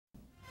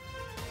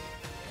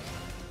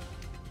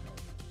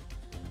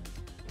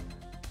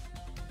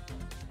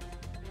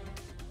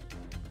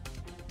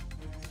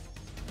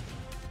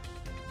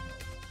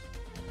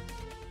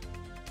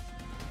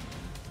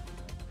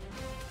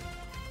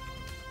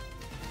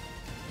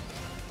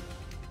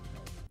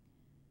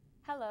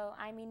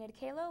I'm Enid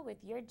Kalo with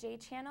your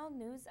J-Channel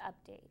News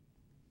Update.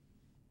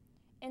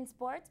 In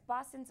sports,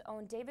 Boston's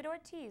own David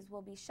Ortiz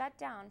will be shut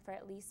down for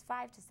at least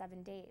 5 to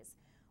 7 days.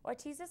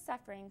 Ortiz is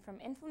suffering from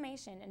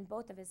inflammation in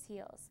both of his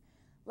heels.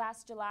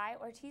 Last July,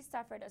 Ortiz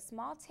suffered a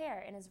small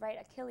tear in his right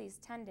Achilles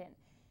tendon.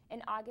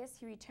 In August,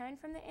 he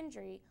returned from the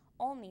injury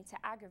only to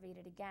aggravate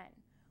it again.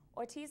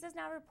 Ortiz is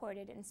now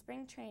reported in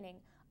spring training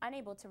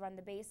unable to run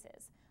the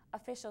bases.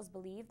 Officials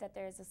believe that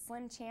there is a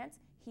slim chance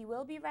he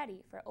will be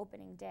ready for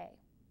opening day.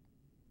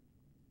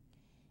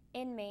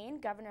 In Maine,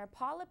 Governor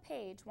Paul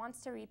LePage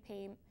wants to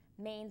repay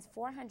Maine's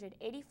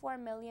 $484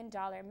 million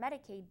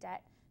Medicaid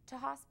debt to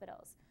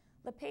hospitals.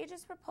 LePage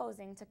is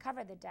proposing to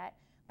cover the debt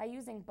by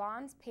using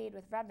bonds paid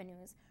with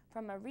revenues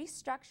from a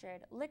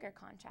restructured liquor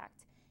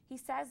contract. He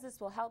says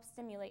this will help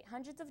stimulate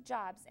hundreds of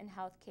jobs in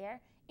healthcare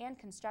and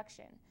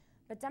construction.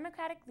 But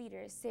Democratic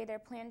leaders say their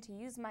plan to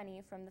use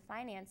money from the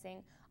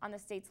financing on the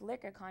state's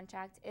liquor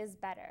contract is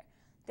better.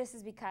 This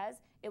is because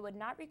it would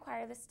not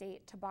require the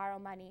state to borrow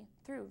money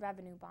through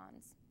revenue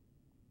bonds.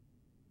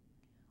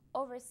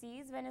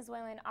 Overseas,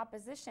 Venezuelan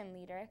opposition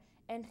leader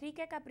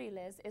Enrique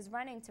Capriles is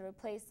running to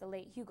replace the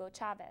late Hugo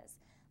Chavez.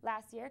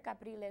 Last year,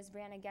 Capriles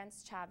ran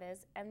against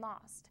Chavez and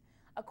lost.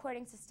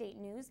 According to state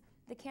news,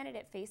 the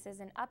candidate faces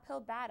an uphill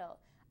battle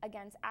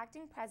against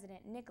acting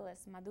President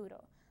Nicolas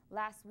Maduro.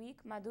 Last week,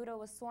 Maduro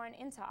was sworn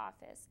into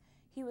office.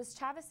 He was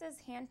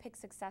Chavez's hand-picked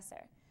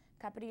successor.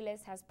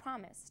 Capriles has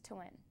promised to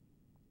win.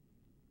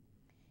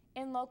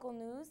 In local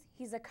news,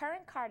 he's a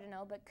current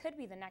cardinal but could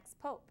be the next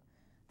pope.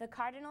 The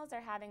cardinals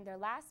are having their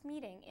last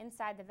meeting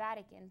inside the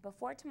Vatican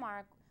before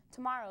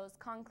tomorrow's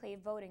conclave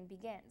voting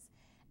begins.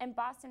 And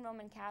Boston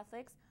Roman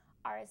Catholics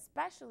are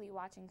especially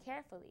watching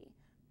carefully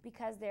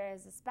because there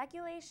is a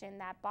speculation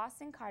that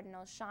Boston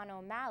Cardinal Sean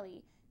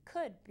O'Malley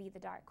could be the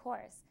dark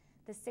horse.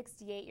 The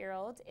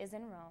 68-year-old is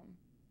in Rome.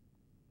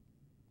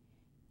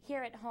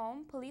 Here at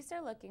home, police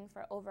are looking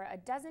for over a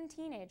dozen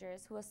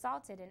teenagers who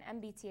assaulted an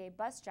MBTA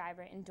bus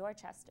driver in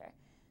Dorchester.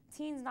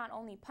 Teens not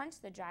only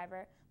punched the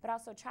driver, but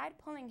also tried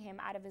pulling him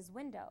out of his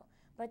window.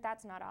 But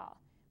that's not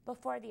all.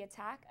 Before the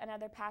attack,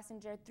 another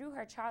passenger threw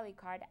her Charlie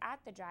card at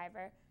the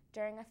driver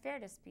during a fare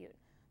dispute.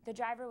 The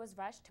driver was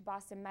rushed to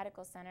Boston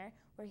Medical Center,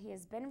 where he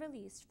has been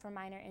released for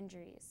minor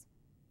injuries.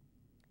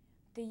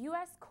 The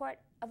U.S. Court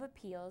of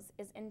Appeals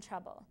is in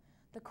trouble.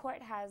 The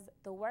court has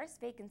the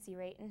worst vacancy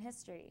rate in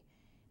history.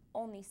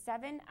 Only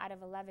 7 out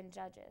of 11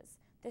 judges.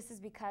 This is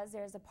because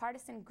there is a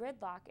partisan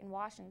gridlock in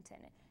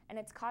Washington, and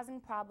it's causing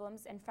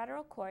problems in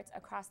federal courts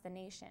across the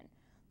nation.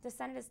 The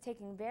Senate is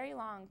taking very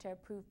long to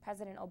approve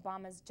President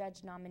Obama's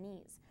judge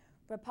nominees.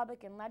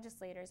 Republican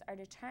legislators are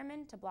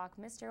determined to block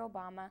Mr.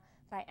 Obama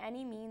by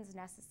any means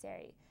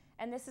necessary,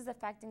 and this is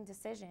affecting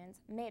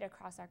decisions made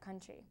across our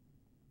country.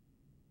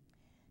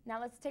 Now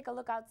let's take a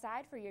look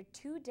outside for your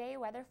 2-day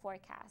weather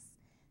forecast.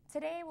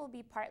 Today will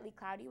be partly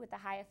cloudy with a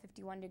high of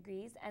 51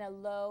 degrees and a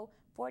low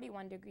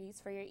 41 degrees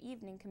for your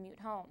evening commute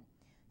home.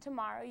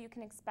 Tomorrow you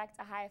can expect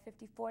a high of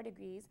 54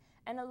 degrees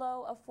and a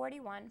low of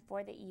 41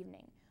 for the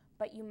evening,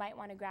 but you might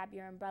want to grab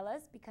your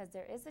umbrellas because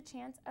there is a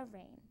chance of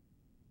rain.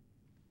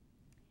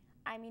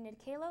 I'm Enid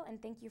Kalo,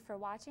 and thank you for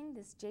watching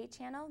this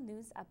J-Channel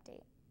News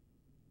Update.